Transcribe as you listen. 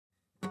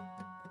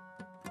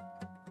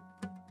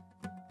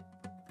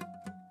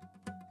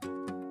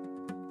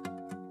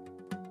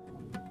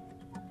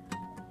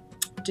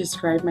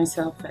describe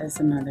myself as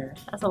a mother?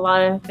 That's a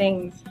lot of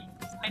things.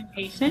 I'm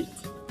patient,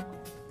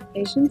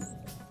 Patience?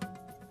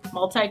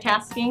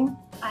 multitasking.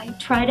 I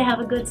try to have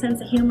a good sense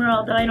of humor,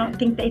 although I don't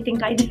think they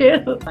think I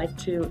do. Like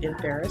to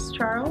embarrass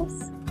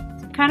Charles?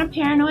 Kind of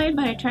paranoid,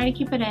 but I try to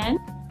keep it in.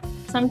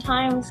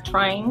 Sometimes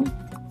trying.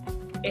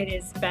 It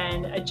has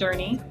been a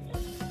journey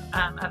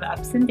of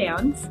ups and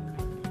downs.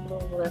 A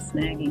little less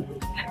nagging.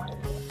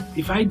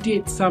 If I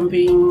did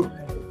something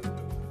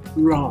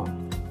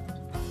wrong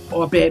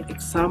or a bad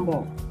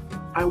example,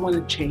 I want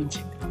to change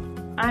it.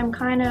 I'm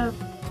kind of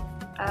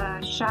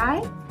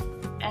shy,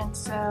 and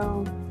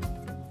so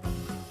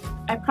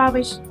I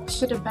probably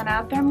should have been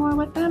out there more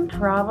with them.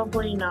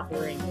 Probably not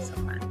worrying so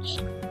much.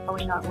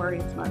 Probably not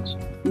worried as much.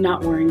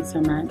 Not worrying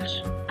so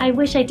much. I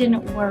wish I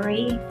didn't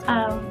worry.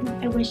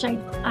 I wish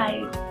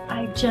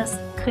I just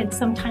could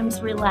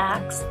sometimes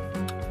relax.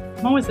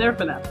 I'm always there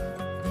for them,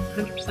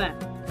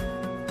 100%.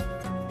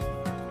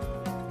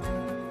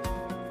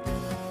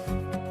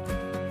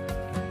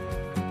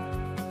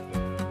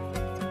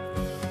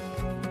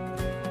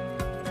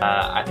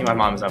 I think my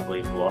mom is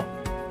unbelievable.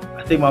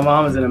 I think my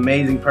mom is an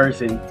amazing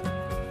person.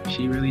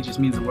 She really just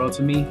means the world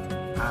to me.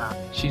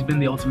 She's been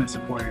the ultimate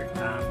supporter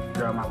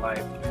throughout my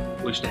life.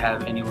 Wish to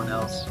have anyone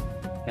else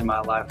in my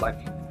life like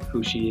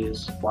who she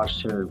is.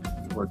 Watched her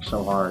work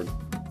so hard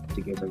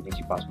to get everything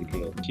she possibly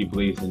could. She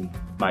believes in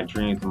my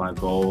dreams and my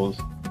goals,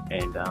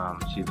 and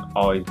she's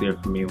always there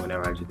for me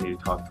whenever I just need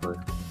to talk to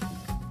her.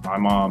 My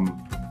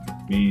mom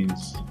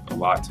means a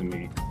lot to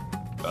me.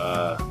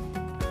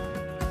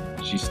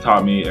 She's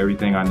taught me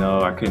everything I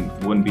know. I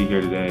wouldn't be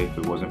here today if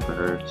it wasn't for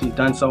her. She's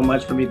done so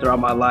much for me throughout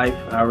my life,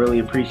 and I really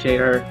appreciate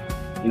her.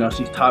 You know,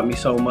 she's taught me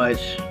so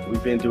much.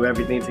 We've been through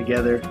everything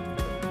together.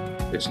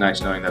 It's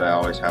nice knowing that I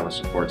always have a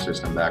support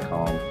system back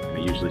home, and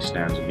it usually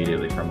stems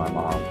immediately from my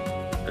mom.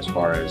 As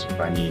far as if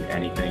I need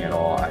anything at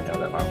all, I know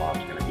that my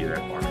mom's going to be there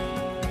for me.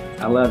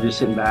 I love just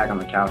sitting back on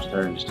the couch with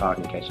her and just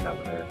talking and catching up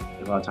with her.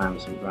 There's a lot of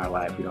times in my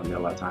life we don't get a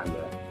lot of time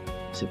to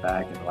sit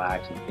back and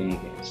relax and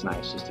think, and it's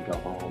nice just to go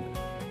home,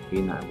 be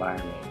in that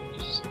environment, and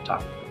just talk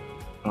with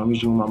her. I'm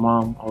usually with my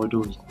mom. All we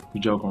do is we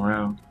joke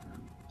around.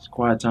 It's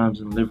quiet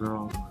times in the living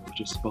room. We're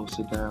just both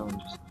sit down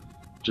and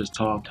just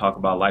talk. Talk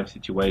about life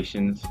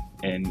situations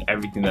and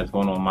everything that's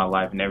going on in my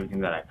life and everything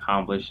that I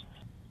accomplished.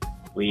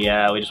 We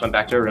just went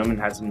back to her room and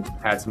had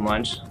some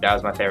lunch. That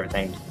was my favorite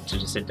thing, to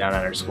just sit down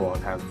at her school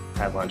and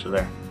have lunch with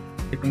her.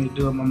 Everything to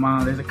do with my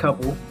mom, there's a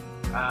couple.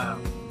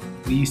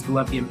 We used to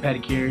love getting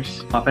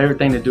pedicures. My favorite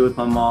thing to do with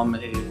my mom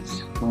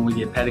is when we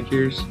get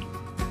pedicures.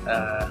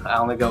 I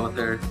only go with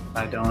her.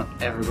 I don't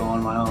ever go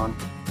on my own.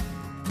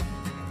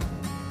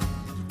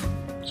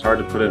 It's hard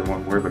to put it in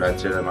one word, but I'd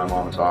say that my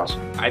mom is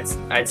awesome.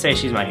 I'd say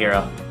she's my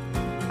hero.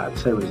 I'd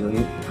say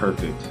resilient.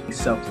 Perfect.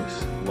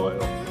 Selfless.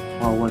 Loyal.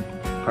 Hard working.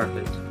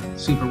 Perfect.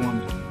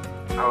 Superwoman.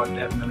 I would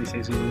definitely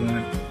say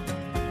superwoman.